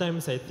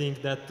 sometimes I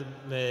think that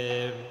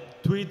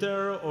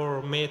Twitter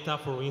or Meta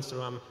for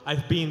Instagram,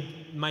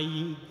 my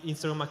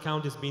Instagram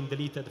account has been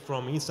deleted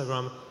from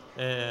Instagram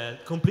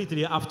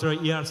completely after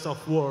years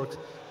of work.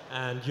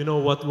 And you know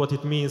what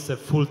it means,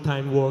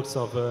 full-time works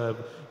of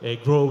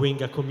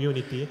growing a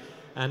community.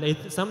 And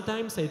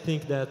sometimes I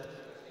think that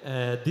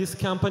this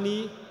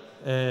company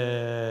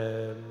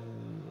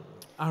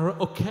are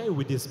okay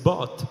with this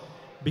bot,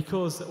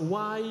 because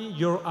why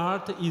your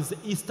art is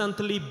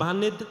instantly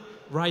banned,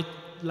 right?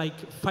 Like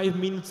 5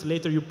 minutes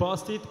later you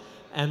post it,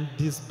 and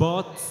these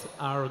bots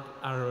are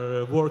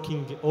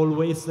working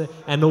always,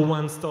 and no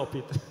one stop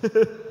it.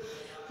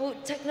 Well,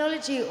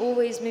 technology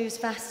always moves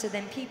faster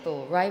than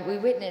people, right? We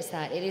witness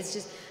that. It is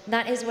just,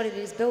 that is what it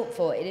is built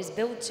for. It is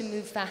built to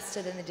move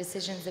faster than the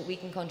decisions that we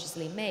can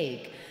consciously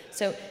make.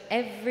 So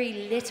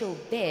every little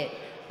bit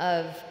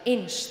of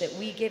inch that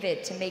we give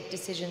it to make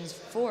decisions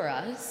for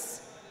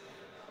us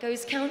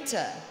goes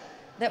counter.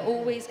 They're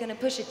always going to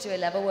push it to a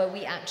level where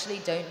we actually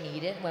don't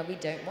need it, where we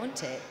don't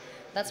want it.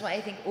 That's why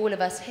I think all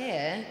of us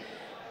here,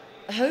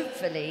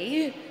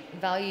 hopefully,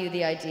 value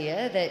the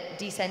idea that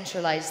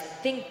decentralized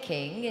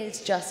thinking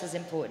is just as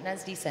important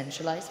as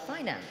decentralized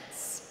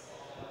finance.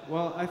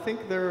 Well, I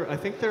think they're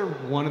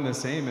one and the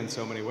same in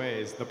so many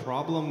ways. The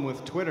problem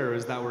with Twitter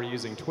is that we're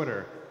using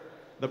Twitter.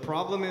 The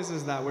problem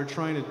is that we're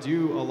trying to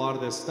do a lot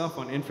of this stuff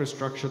on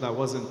infrastructure that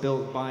wasn't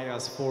built by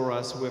us for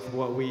us with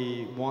what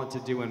we want to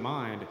do in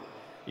mind.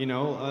 You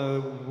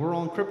know, we're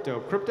on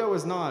crypto. Crypto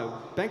is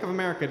not, Bank of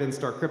America didn't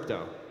start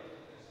crypto.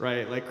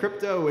 Right, like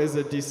crypto is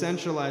a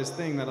decentralized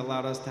thing that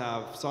allowed us to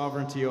have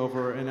sovereignty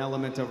over an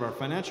element of our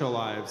financial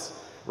lives,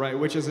 right?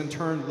 Which has in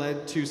turn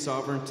led to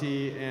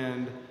sovereignty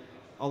and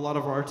a lot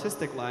of our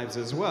artistic lives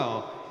as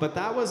well. But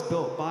that was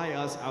built by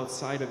us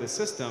outside of the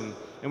system.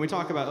 And we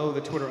talk about, oh, the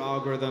Twitter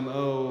algorithm,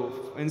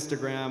 oh,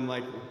 Instagram,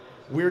 like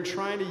we're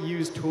trying to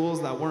use tools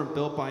that weren't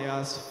built by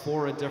us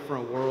for a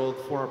different world,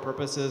 for our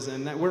purposes,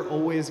 and that we're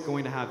always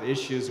going to have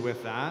issues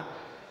with that.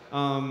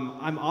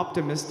 I'm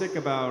optimistic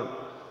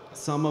about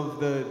some of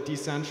the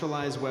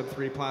decentralized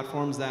Web3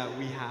 platforms that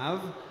we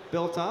have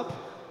built up.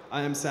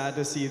 I am sad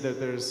to see that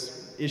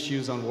there's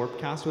issues on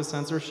Warpcast with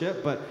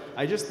censorship, but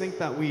I just think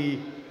that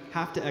we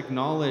have to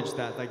acknowledge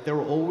that like there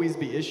will always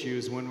be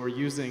issues when we're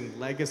using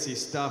legacy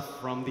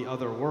stuff from the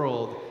other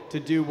world to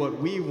do what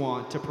we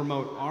want, to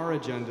promote our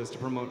agendas, to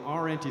promote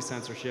our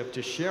anti-censorship,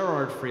 to share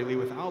art freely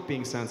without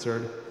being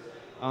censored.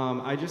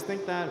 I just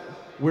think that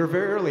we're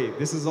very early.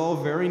 This is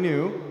all very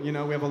new. You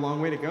know, we have a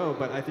long way to go,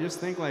 but I just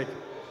think like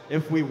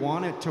if we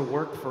want it to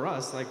work for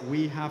us, like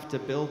we have to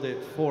build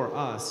it for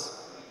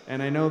us.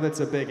 And I know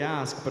that's a big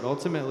ask, but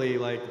ultimately,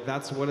 like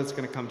that's what it's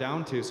going to come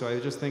down to. So I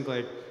just think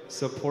like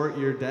support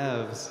your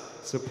devs,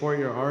 support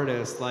your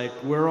artists. Like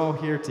we're all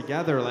here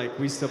together. Like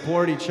we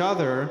support each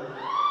other.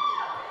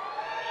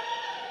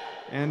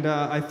 And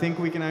I think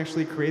we can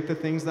actually create the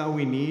things that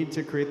we need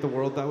to create the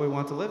world that we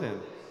want to live in.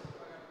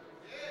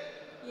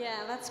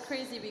 Yeah, that's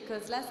crazy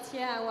because last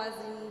year I was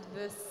in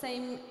the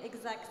same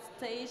exact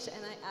stage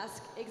and I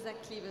asked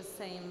exactly the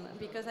same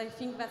because I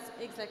think that's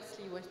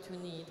exactly what you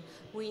need.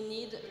 We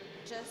need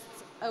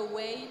just a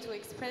way to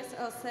express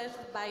ourselves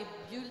by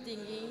building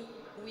in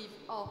with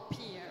our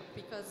peer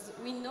because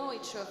we know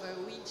each other,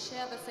 we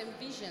share the same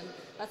vision.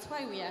 That's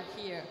why we are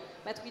here,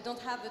 but we don't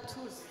have the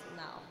tools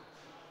now.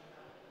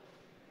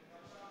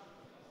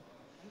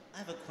 I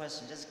have a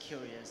question, just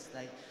curious.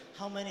 Like,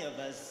 how many of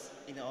us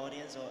in the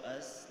audience or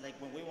us, like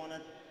when we want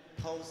to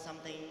post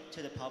something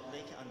to the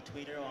public on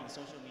Twitter or on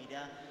social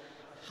media,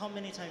 how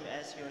many times you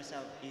ask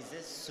yourself, is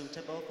this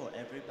suitable for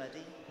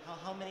everybody?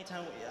 How many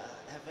times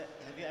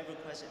have you ever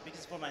questioned?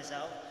 Because for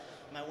myself,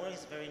 my work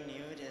is very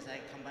nude as I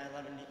combine a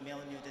lot of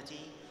male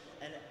nudity.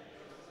 And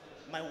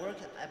my work,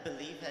 I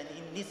believe, that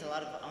it needs a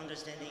lot of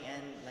understanding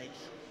and like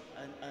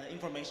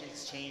information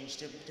exchange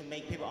to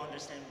make people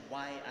understand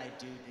why I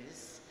do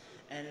this.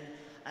 And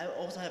I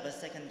also have a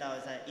second doubt,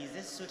 is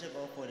this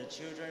suitable for the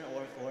children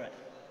or for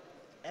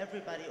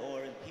everybody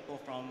or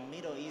people from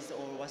Middle East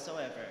or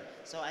whatsoever?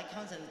 So I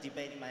constantly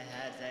debate in my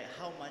head that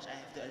how much I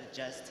have to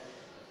adjust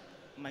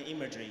my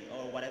imagery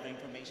or whatever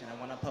information I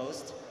want to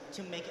post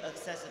to make it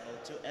accessible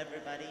to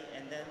everybody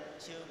and then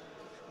to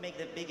make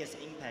the biggest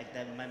impact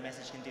that my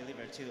message can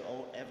deliver to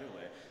all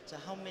everywhere. So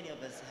how many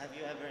of us have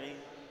you ever,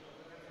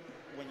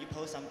 when you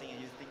post something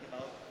and you think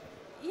about?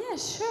 Yeah,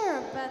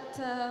 sure,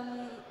 but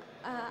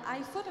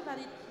I thought about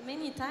it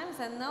many times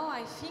and now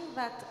I think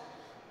that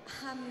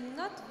I'm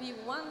not the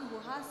one who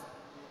has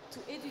to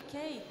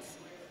educate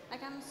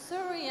like, I'm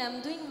sorry,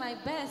 I'm doing my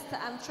best.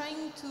 I'm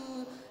trying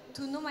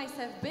to know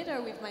myself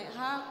better with my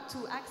heart, to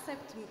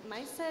accept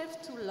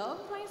myself, to love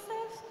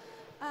myself.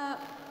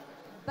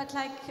 But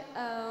like,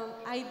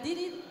 I did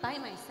it by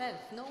myself.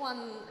 No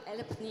one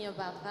helped me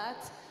about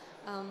that.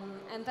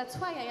 And that's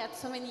why I had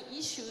so many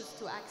issues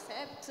to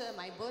accept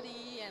my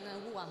body and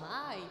who am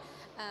I.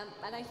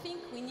 And I think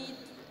we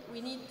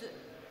need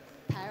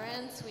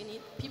parents, we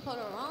need people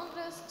around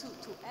us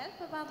to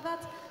help about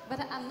that.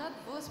 But I'm not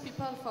those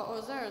people for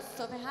others.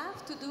 So they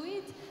have to do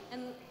it,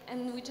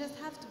 and we just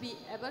have to be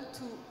able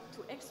to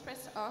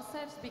express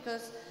ourselves,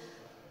 because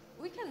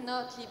we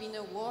cannot live in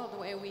a world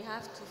where we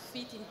have to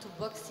fit into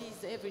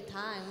boxes every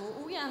time.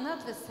 We are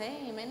not the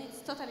same, and it's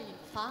totally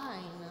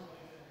fine.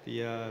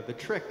 The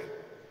trick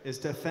is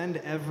to offend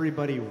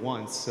everybody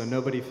once so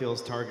nobody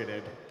feels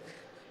targeted.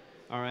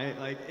 All right?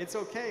 Like, it's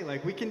okay.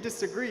 Like, we can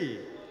disagree.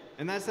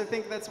 And I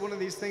think that's one of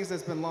these things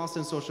that's been lost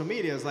in social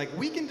media, is like,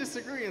 we can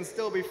disagree and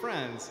still be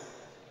friends.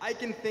 I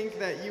can think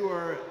that you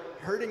are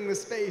hurting the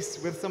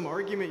space with some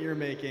argument you're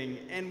making,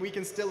 and we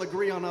can still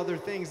agree on other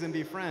things and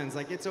be friends.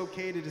 Like, it's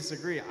okay to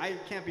disagree. I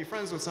can't be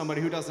friends with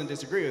somebody who doesn't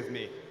disagree with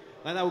me.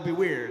 Like, that would be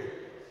weird,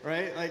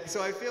 right? Like,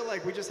 so I feel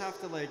like we just have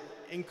to, like,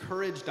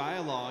 encourage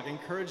dialogue,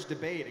 encourage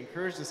debate,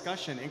 encourage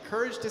discussion,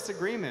 encourage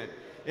disagreement.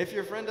 If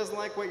your friend doesn't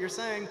like what you're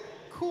saying,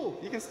 cool,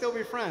 you can still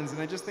be friends.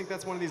 And I just think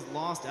that's one of these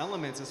lost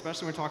elements,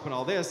 especially when we're talking about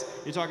all this.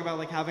 You talk about,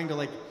 like, having to,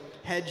 like,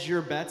 hedge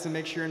your bets and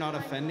make sure you're not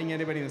offending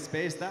anybody in the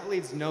space. That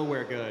leads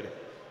nowhere good.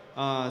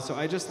 So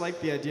I just like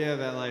the idea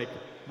that, like,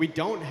 we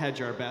don't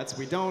hedge our bets.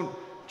 We don't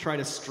try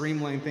to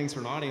streamline things for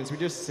an audience. We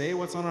just say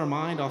what's on our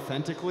mind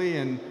authentically,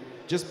 and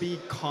just be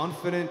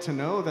confident to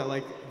know that,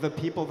 like, the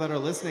people that are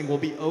listening will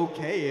be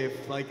okay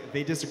if, like,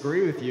 they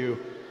disagree with you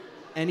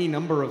any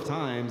number of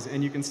times,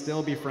 and you can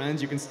still be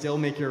friends, you can still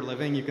make your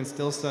living, you can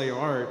still sell your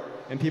art,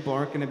 and people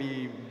aren't going to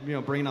be, you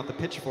know, bringing out the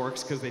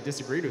pitchforks because they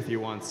disagreed with you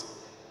once.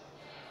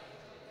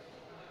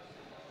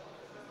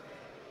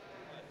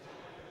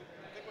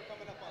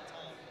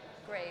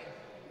 Great.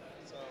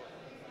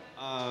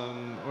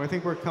 I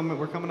think we're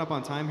coming up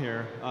on time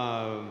here.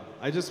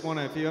 I just want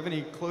to, if you have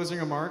any closing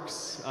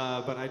remarks,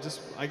 but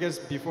I guess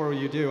before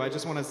you do, I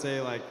just want to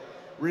say, like,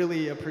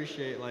 really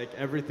appreciate, like,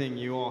 everything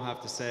you all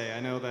have to say. I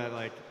know that,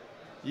 like,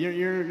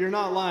 you're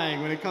not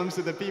lying when it comes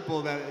to the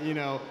people that, you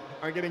know,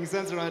 are getting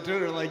censored on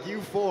Twitter. Like,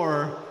 you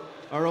four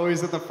are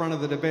always at the front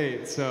of the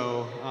debate.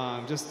 So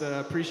just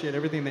appreciate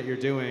everything that you're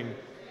doing.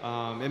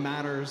 It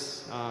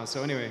matters.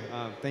 So anyway,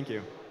 thank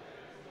you.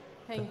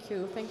 Thank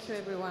you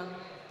everyone.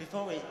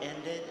 Before we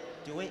end it,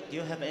 do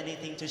you have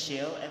anything to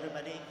share,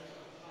 everybody?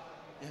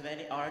 Do you have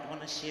any art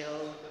want to share?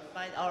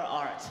 Find our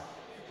art.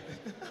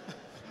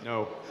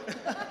 No.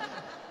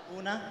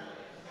 Una?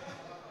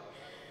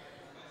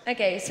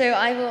 Okay, so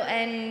I will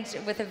end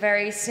with a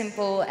very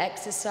simple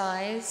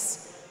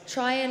exercise.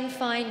 Try and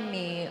find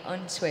me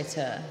on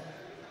Twitter.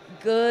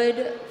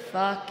 Good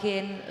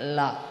fucking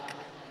luck.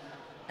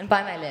 And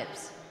bite my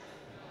lips.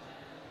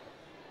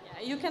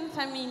 Yeah, you can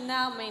find me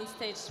now main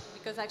stage,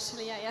 because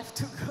actually I have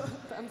to go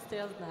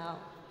downstairs now.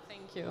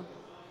 Thank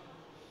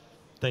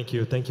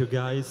you. Thank you,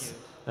 guys.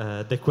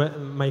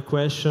 My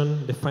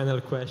question, the final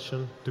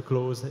question to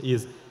close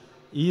is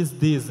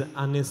this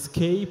an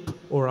escape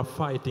or a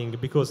fighting?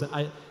 Because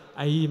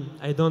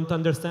I don't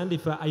understand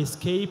if I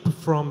escape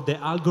from the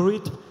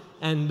algorithm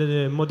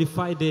and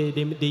modify the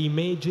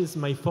images,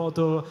 my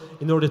photo,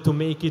 in order to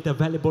make it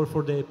available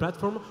for the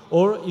platform,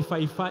 or if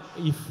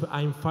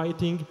I'm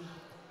fighting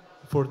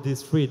for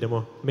this freedom,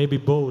 or maybe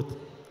both.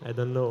 I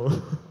don't know.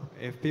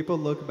 If people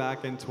look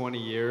back in 20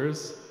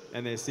 years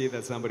and they see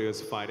that somebody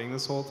was fighting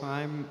this whole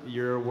time,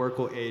 your work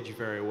will age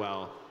very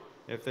well.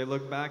 If they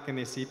look back and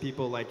they see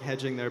people, like,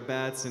 hedging their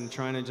bets and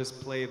trying to just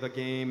play the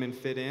game and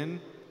fit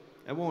in,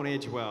 it won't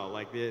age well.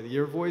 Like,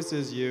 your voice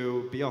is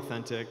you, be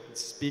authentic,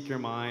 speak your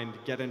mind,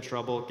 get in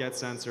trouble, get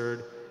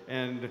censored,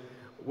 and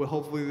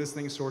hopefully this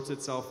thing sorts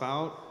itself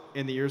out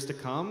in the years to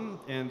come,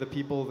 and the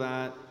people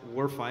that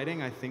were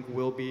fighting, I think,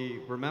 will be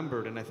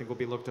remembered, and I think will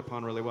be looked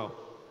upon really well.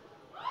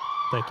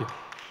 Thank you.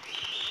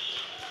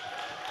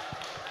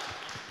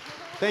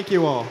 Thank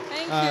you all.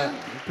 Thank you.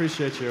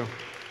 Appreciate you.